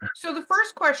 Okay, so the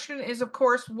first question is, of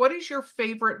course, what is your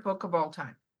favorite book of all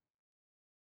time?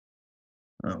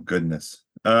 Oh goodness.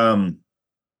 I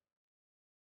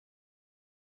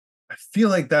feel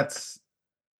like that's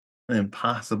an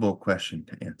impossible question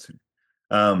to answer.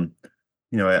 Um,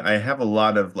 I have a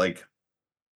lot of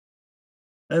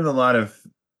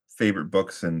favorite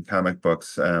books and comic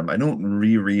books. I don't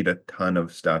reread a ton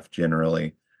of stuff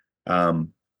generally. Um,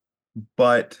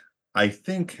 but I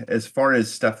think as far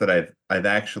as stuff that I've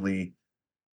actually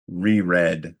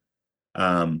reread,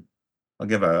 um, I'll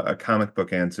give a comic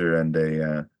book answer and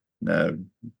a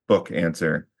book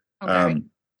answer. Okay.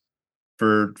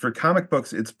 For comic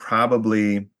books, it's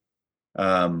probably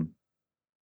um,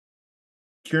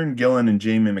 Kieran Gillen and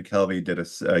Jamie McKelvey did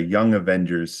a Young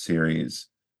Avengers series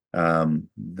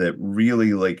that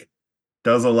really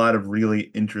does a lot of really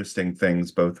interesting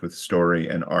things, both with story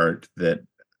and art, that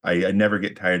I never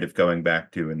get tired of going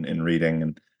back to and reading.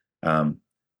 And um,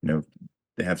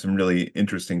 they have some really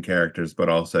interesting characters, but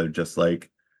also just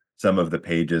some of the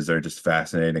pages are just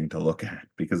fascinating to look at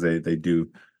because they do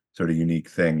sort of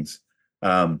unique things.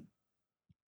 Um,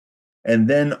 and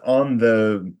then on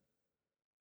the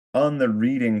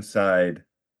reading side,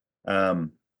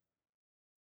 um,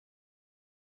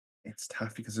 it's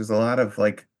tough because there's a lot of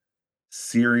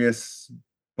serious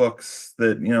books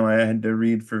that I had to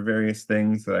read for various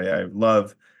things that I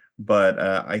love, but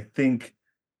I think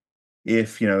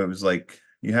if it was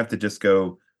you have to just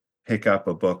go pick up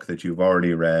a book that you've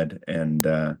already read and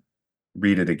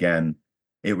read it again,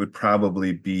 it would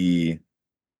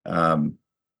um,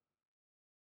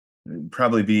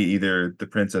 probably be either The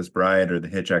Princess Bride or The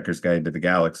Hitchhiker's Guide to the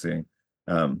Galaxy,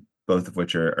 both of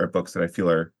which are books that I feel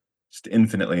are just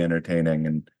infinitely entertaining.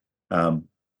 And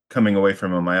coming away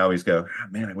from them, I always go, "Ah,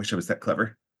 man, I wish I was that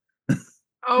clever."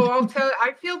 Oh, I'll tell you,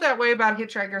 I feel that way about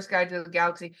Hitchhiker's Guide to the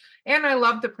Galaxy, and I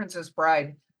love The Princess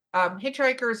Bride.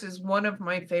 Hitchhikers is one of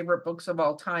my favorite books of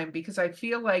all time because I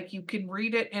feel like you can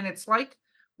read it and it's like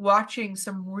watching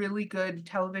some really good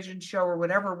television show or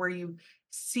whatever where you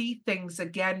see things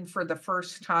again for the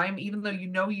first time, even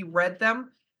though you read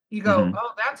them. You go, Mhm.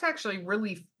 oh, that's actually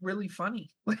really, really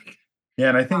funny. Like, Yeah,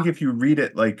 and I think if you read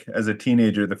it as a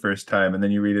teenager the first time and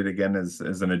then you read it again as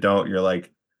an adult, you're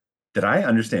like, did I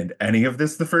understand any of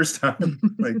this the first time?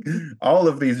 All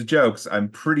of these jokes, I'm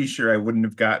pretty sure I wouldn't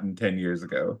have gotten 10 years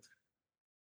ago.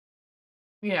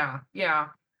 yeah, yeah.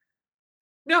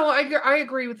 No, I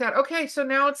agree with that. Okay, so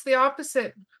now it's the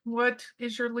opposite. What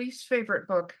is your least favorite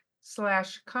book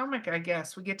slash comic, I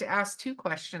guess? We get to ask two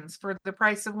questions for the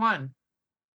price of one.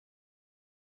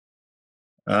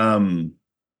 Um,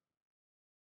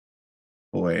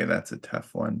 Boy, that's a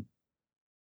tough one.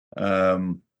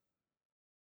 Um,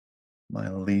 my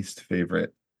least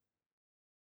favorite.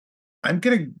 I'm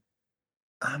gonna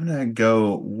I'm gonna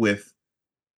go with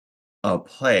a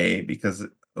play because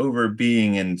over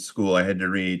being in school, I had to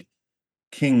read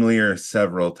King Lear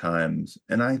several times,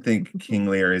 and I think King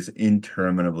Lear is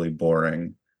interminably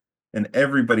boring. And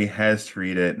everybody has to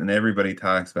read it, and everybody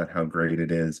talks about how great it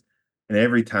is. And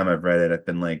every time I've read it, I've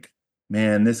been like,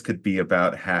 man, this could be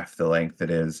about half the length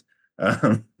it is.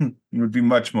 It would be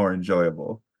much more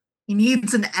enjoyable. He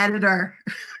needs an editor.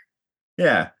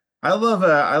 Yeah, I love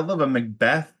a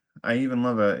Macbeth. I even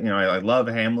love I love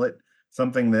Hamlet,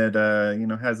 something that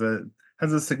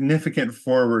has a significant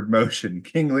forward motion.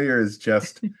 King Lear is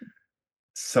just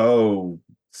so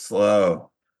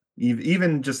slow.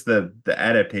 Even just the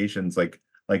adaptations like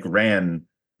Ran,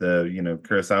 the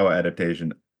Kurosawa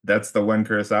adaptation. That's the one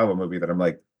Kurosawa movie that I'm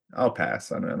like, I'll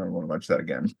pass. I don't want to watch that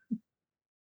again.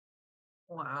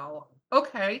 Wow.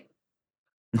 Okay.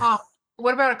 Um,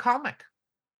 what about a comic?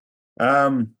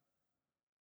 Um,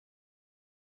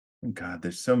 God,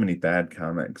 there's so many bad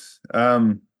comics.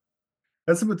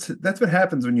 That's what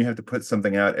happens when you have to put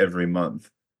something out every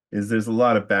month, is there's a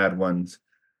lot of bad ones.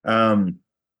 Um,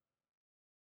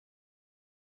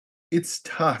 it's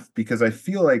tough because I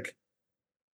feel like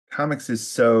comics is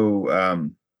so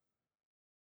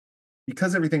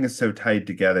because everything is so tied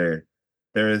together,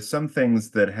 there are some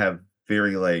things that have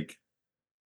very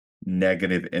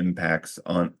negative impacts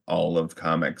on all of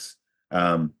comics.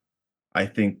 Um, I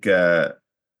think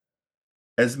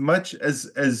as much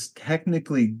as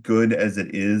technically good as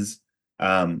it is,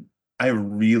 I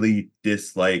really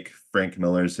dislike Frank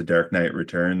Miller's The Dark Knight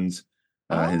Returns,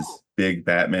 Oh, his big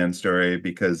Batman story,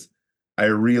 because I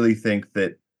really think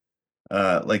that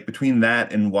like between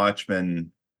that and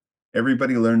Watchmen,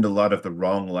 everybody learned a lot of the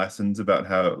wrong lessons about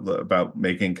about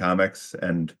making comics.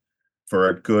 And for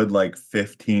a good like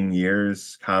 15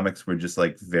 years, comics were just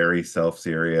like very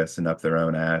self-serious and up their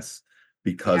own ass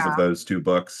because of yeah. those two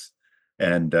books.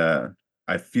 And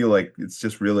I feel like it's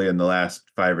just really in the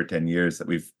last 5 or 10 years that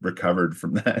we've recovered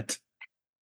from that.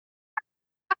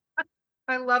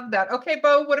 I love that. Okay,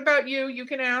 Bo, what about you? You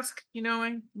can ask,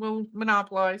 I will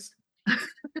monopolize.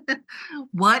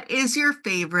 What is your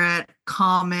favorite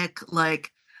comic,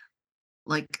 like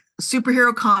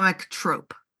superhero comic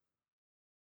trope?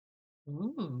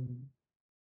 Ooh.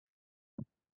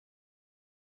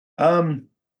 Um,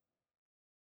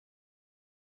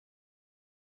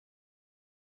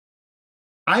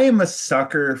 I am a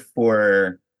sucker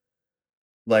for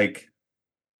like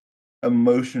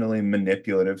emotionally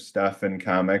manipulative stuff in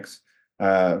comics.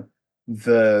 Uh,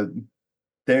 the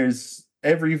there's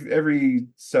every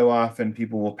so often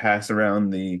people will pass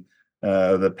around the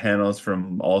panels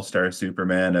from All-Star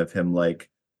Superman of him like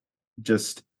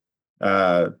just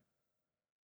uh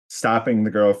stopping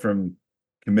the girl from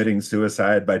committing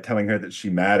suicide by telling her that she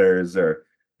matters, or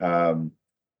um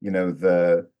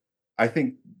the I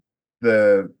think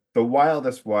the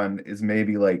wildest one is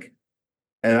maybe like,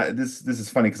 and this is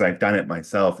funny because I've done it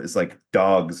myself, is like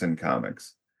dogs in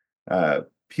comics.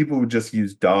 People would just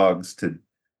use dogs to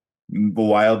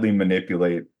wildly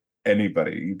manipulate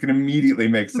anybody. You can immediately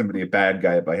make somebody a bad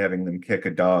guy by having them kick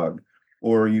a dog,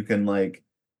 or you can like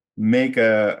make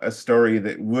a story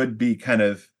that would be kind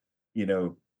of, you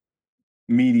know,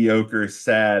 mediocre,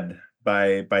 sad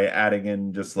by adding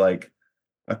in just like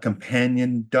a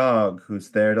companion dog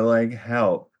who's there to like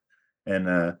help. And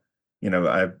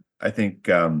I think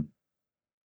it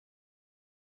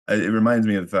reminds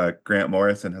me of Grant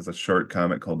Morrison has a short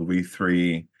comic called We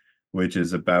Three, which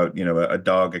is about, a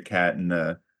dog, a cat, and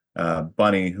a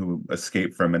bunny who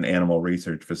escaped from an animal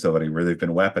research facility where they've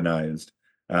been weaponized.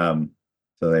 Um,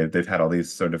 so they've had all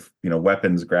these sort of,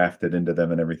 weapons grafted into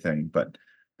them and everything. But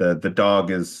the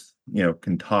dog is,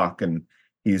 can talk, and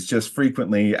he's just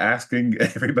frequently asking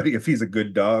everybody if he's a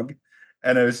good dog.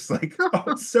 And I was just like, oh,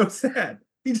 it's so sad.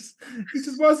 He just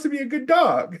wants to be a good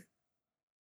dog.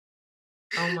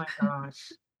 Oh my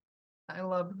gosh. I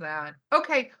love that.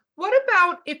 Okay, what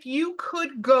about if you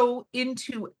could go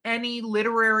into any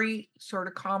literary sort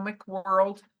of comic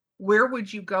world, where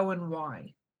would you go and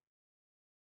why?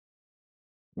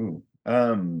 Ooh.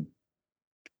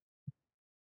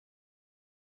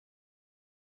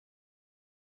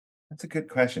 That's a good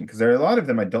question because there are a lot of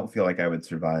them I don't feel like I would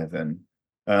survive in.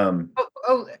 Um,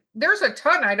 Oh, there's a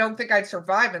ton I don't think I'd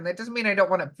survive, and that doesn't mean I don't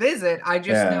want to visit. I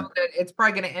just know yeah, that it's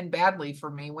probably going to end badly for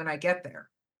me when I get there.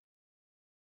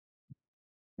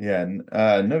 yeah,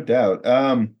 no doubt.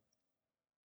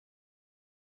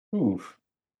 Oof.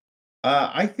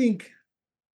 I think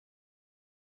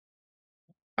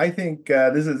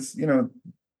this is,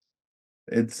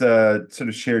 it's a sort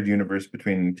of shared universe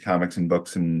between comics and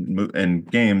books and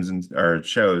games and or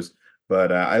shows.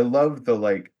 But I love the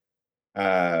like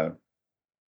uh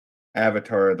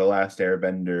Avatar, The Last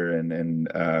Airbender, and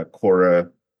Korra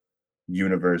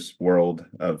universe world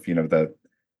of, the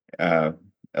uh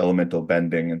elemental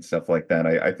bending and stuff like that.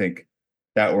 I think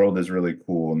that world is really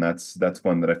cool, and that's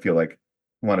one that I feel like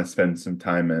I want to spend some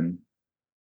time in,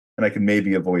 and I can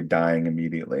maybe avoid dying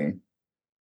immediately.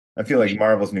 I feel like You,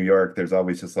 Marvel's New York, there's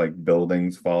always just like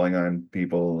buildings falling on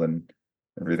people and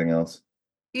everything else.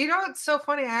 you know, it's so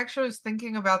funny. I actually was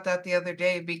thinking about that the other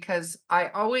day because I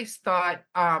always thought,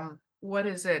 what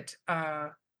is it?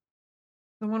 The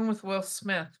one with Will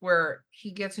Smith where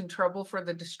he gets in trouble for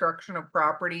the destruction of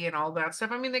property and all that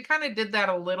stuff. I mean, they kind of did that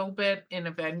a little bit in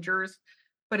Avengers,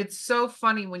 but it's so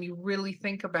funny when you really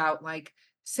think about like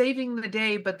saving the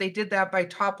day, but they did that by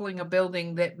toppling a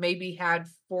building that maybe had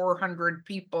 400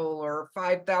 people or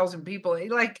 5,000 people.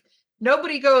 Like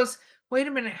nobody goes, wait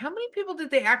a minute, how many people did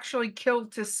they actually kill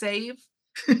to save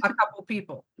a couple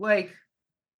people? Like,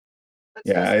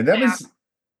 let's do Yeah, some math.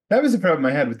 that was the problem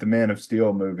I had with the Man of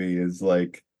Steel movie is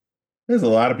like there's a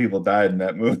lot of people died in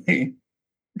that movie.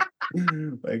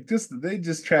 Like they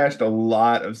just trashed a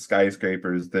lot of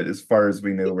skyscrapers that as far as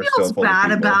we knew were still Feels full of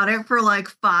bad people. about it for like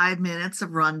 5 minutes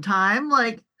of runtime.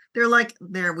 Like they're like,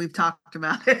 there, we've talked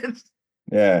about it.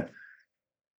 Yeah.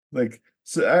 Like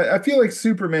so I feel like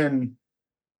Superman,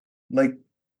 like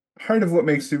part of what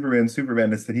makes Superman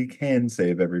Superman is that he can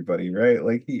save everybody, right?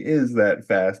 Like he is that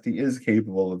fast. He is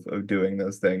capable of doing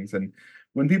those things. And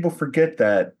when people forget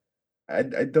that,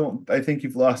 I think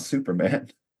you've lost Superman.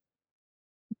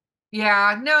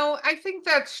 Yeah, no, I think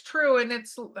that's true. And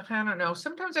it's, I don't know.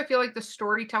 Sometimes I feel like the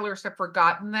storytellers have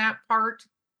forgotten that part.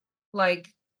 Like,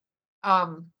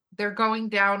 they're going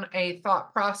down a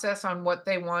thought process on what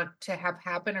they want to have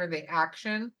happen or the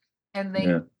action. And they,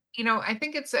 Yeah. I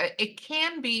think it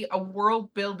can be a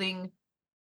world building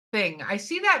thing. I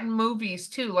see that in movies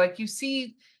too. Like you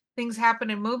see things happen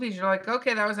in movies, you're like,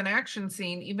 okay, that was an action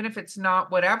scene, even if it's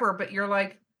not whatever, but you're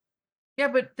like, yeah,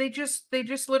 but they just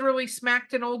literally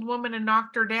smacked an old woman and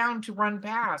knocked her down to run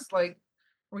past. Like,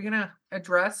 we're gonna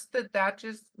address that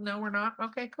just no, we're not.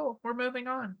 Okay, cool. We're moving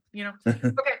on,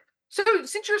 Okay. So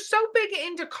since you're so big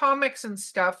into comics and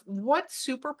stuff, what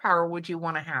superpower would you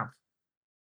want to have?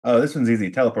 Oh, this one's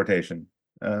easy. Teleportation.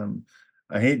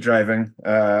 I hate driving.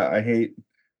 I hate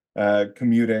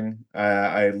commuting.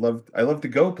 I love to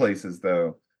go places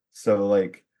though. So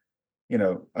like,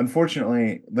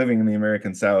 unfortunately, living in the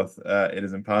American South, it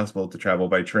is impossible to travel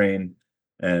by train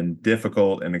and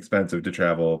difficult and expensive to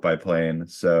travel by plane.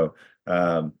 So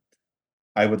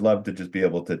I would love to just be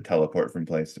able to teleport from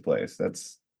place to place.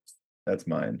 That's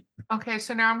mine. Okay,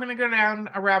 so now I'm gonna go down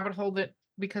a rabbit hole that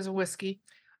because of whiskey.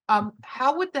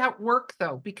 How would that work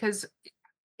though? Because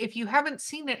if you haven't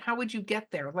seen it, how would you get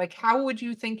there? Like, how would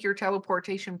you think your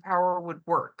teleportation power would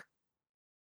work?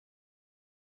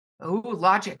 Oh,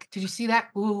 logic. Did you see that?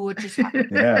 Ooh, it just happened.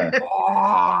 Yeah.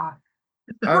 Oh,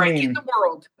 I breaking mean, the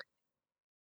world.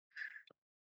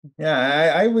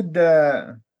 yeah, I would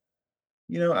I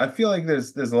feel like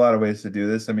there's a lot of ways to do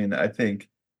this. I mean, I think,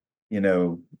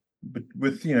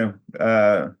 with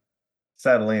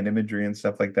satellite imagery and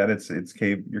stuff like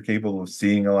that, you're capable of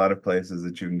seeing a lot of places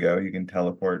that you can go. You can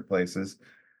teleport places.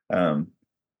 Um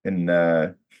and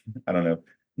I don't know,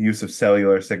 use of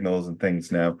cellular signals and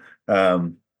things now.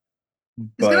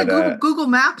 He's gonna But Google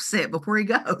Maps it before he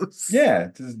goes. yeah,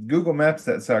 just Google Maps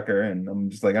that sucker, and I'm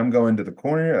just like, I'm going to the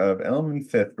corner of Elm and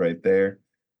Fifth right there.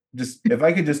 Just if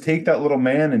I could just take that little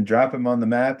man and drop him on the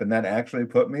map, and that actually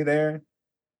put me there,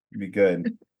 it'd be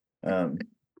good. Um,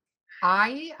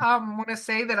 I want to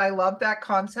say that I love that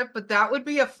concept, but that would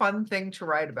be a fun thing to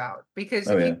write about because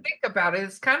oh if you yeah, think about it,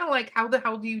 it's kind of like how the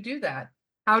hell do you do that?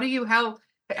 How do you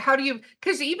how do you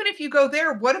because even if you go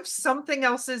there, what if something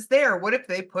else is there? What if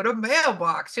they put a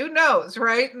mailbox? Who knows,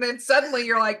 right? And then suddenly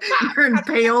you're like, ah, You're how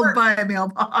does that impaled work? by a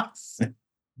mailbox.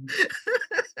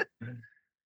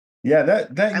 yeah.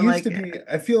 That I used like to it. be.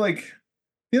 I feel like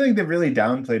they've really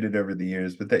downplayed it over the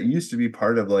years, but that used to be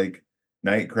part of like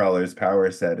Nightcrawler's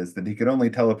power set is that he could only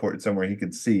teleport somewhere he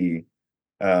could see.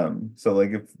 So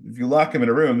like if you lock him in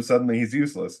a room, suddenly he's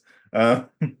useless.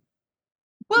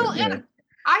 Well, But, and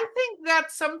I think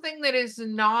that's something that is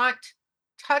not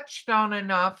touched on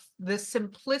enough, the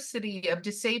simplicity of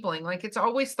disabling. Like it's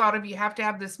always thought of you have to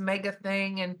have this mega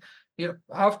thing and you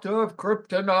have to have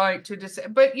kryptonite to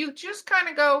disable, but you just kind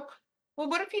of go, well,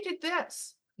 what if you did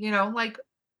this? Like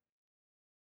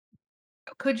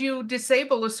could you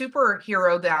disable a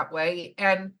superhero that way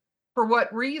and for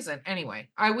what reason anyway?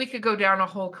 We could go down a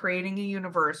whole creating a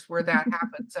universe where that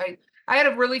happens. I had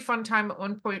a really fun time at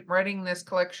one point writing this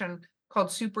collection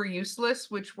called Super Useless,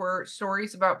 which were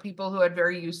stories about people who had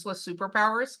very useless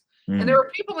superpowers. And there mm,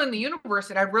 were people in the universe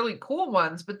that had really cool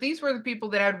ones, but these were the people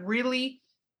that had really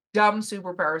dumb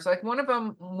superpowers. Like one of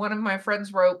them, one of my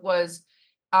friends wrote was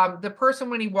the person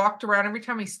when he walked around, every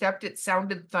time he stepped, it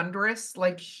sounded thunderous,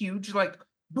 like huge, like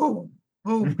boom,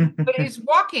 boom. But he's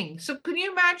walking. So can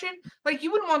you imagine? Like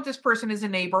you wouldn't want this person as a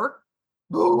neighbor.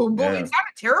 Boom, boom. yeah. It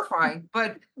sounded terrifying,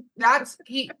 but that's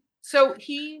he. So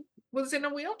he was in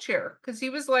a wheelchair because he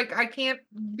was like, I can't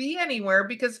be anywhere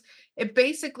because it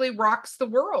basically rocks the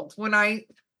world when I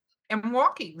am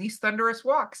walking these thunderous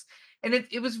walks. And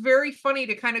it was very funny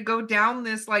to kind of go down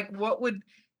this, like, what would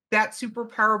that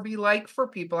superpower be like for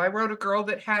people? I wrote a girl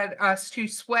that had to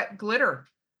sweat glitter.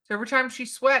 So every time she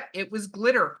sweat, it was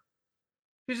glitter.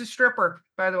 She's a stripper,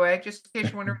 by the way, just in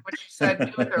case you're wondering what she said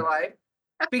do with her life.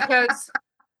 Because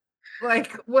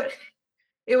like what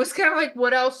it was kind of like,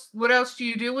 what else do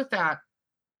you do with that?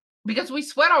 Because we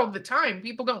sweat all the time.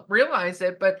 People don't realize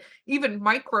it, but even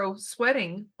micro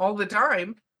sweating all the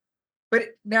time. But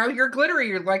now you're glittery,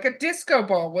 you're like a disco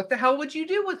ball. What the hell would you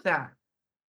do with that?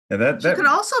 Yeah, that She that could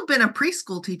also have been a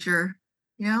preschool teacher.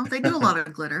 They do a lot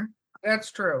of glitter.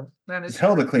 That's true. That it's is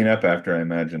hell true. to clean up after, I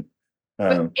imagine.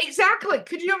 But Um, exactly.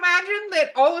 Could you imagine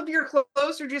that all of your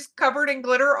clothes are just covered in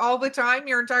glitter all the time?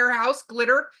 Your entire house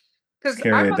glitter? just Because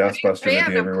carry I'm a a big dustbuster with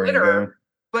fan you of everywhere you go. glitter,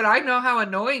 but I know how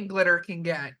annoying glitter can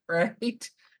get, right?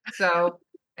 So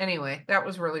anyway, that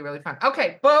was really, really fun.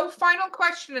 Okay, Bo, final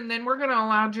question, and then we're gonna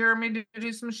allow Jeremy to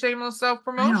do some shameless Final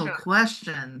self-promotion.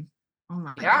 question. Oh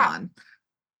my Yeah. God.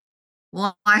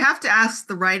 Well, I have to ask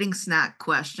the writing snack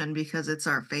question because it's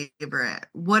our favorite.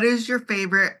 What is your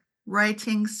favorite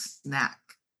writing snack?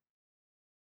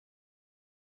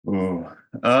 Ooh.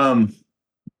 My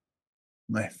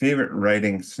favorite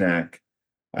writing snack.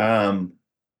 Um,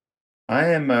 I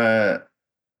am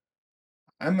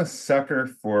I'm a sucker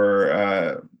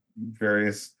for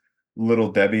various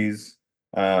Little Debbie's.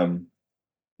 Um,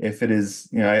 if it is,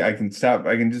 I can stop,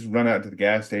 I can just run out to the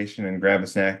gas station and grab a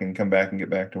snack and come back and get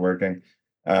back to working.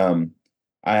 Um,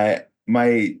 I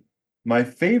my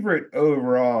favorite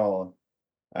overall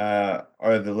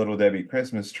are the Little Debbie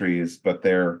Christmas trees, but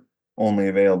they're only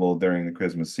available during the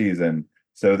Christmas season.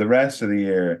 So the rest of the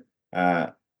year,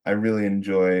 I really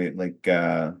enjoy like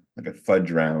a fudge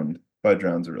round. Fudge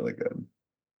rounds are really good.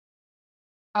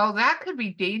 Oh, that could be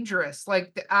dangerous.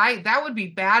 Like that would be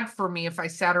bad for me if I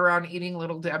sat around eating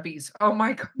Little Debbie's. Oh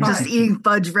my Just God. eating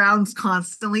fudge rounds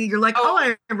constantly. You're like, Oh.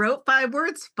 oh, I wrote 5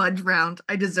 words, fudge round.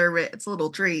 I deserve it. It's a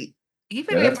little treat.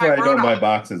 Even Yeah, if that's I why I wrote don't buy a,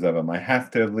 boxes of them. I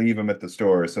have to leave them at the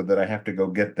store so that I have to go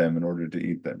get them in order to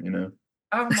eat them, you know?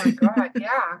 oh my God,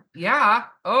 yeah, yeah.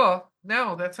 Oh,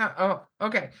 no, that's not, oh,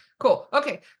 okay, cool.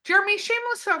 Okay, Jeremy,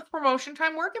 shameless self-promotion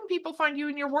time. Where can people find you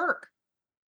in your work?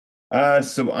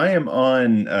 So I am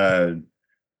on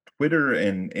Twitter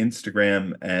and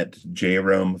Instagram at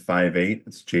jrome58.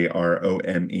 It's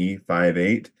JROME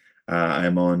 58.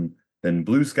 I'm on then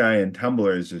Blue Sky and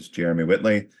Tumblr is just Jeremy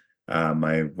Whitley.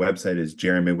 My website is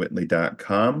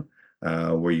jeremywhittley.com,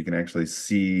 where you can actually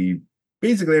see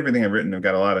basically everything I've written. I've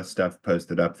got a lot of stuff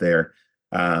posted up there,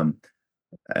 um,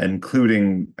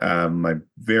 including my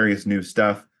various new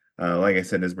stuff. Like I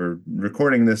said, as we're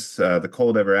recording this, The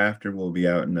Cold Ever After will be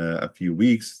out in a few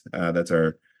weeks. That's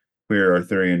our queer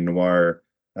Arthurian noir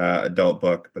adult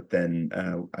book. But then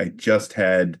I just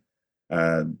had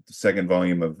the second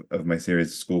volume of my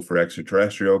series, School for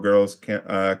Extraterrestrial Girls,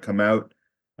 come out,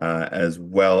 as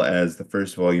well as the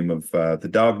first volume of The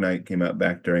Dog Night came out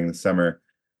back during the summer,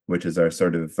 which is our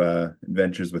sort of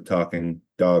adventures with talking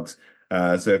dogs.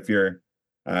 So if you're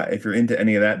into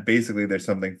any of that, basically there's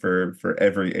something for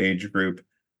every age group.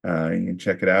 You can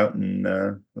check it out, and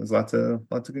there's lots of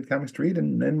good comics to read,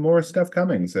 and more stuff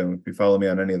coming. So if you follow me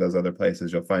on any of those other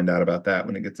places, you'll find out about that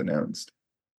when it gets announced.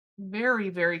 Very,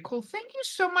 very cool. Thank you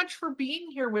so much for being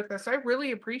here with us. I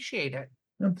really appreciate it.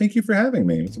 Well, thank you for having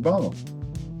me. It's a ball.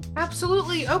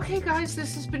 Absolutely. Okay, guys,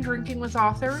 this has been Drinking with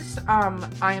Authors.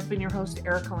 I have been your host,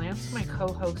 Erica Lance. My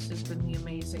co-host has been the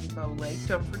amazing Bo Lake.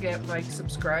 Don't forget, like,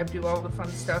 subscribe, do all the fun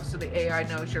stuff so the AI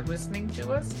knows you're listening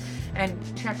to us. And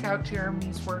check out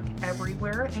Jeremy's work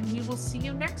everywhere, and we will see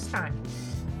you next time.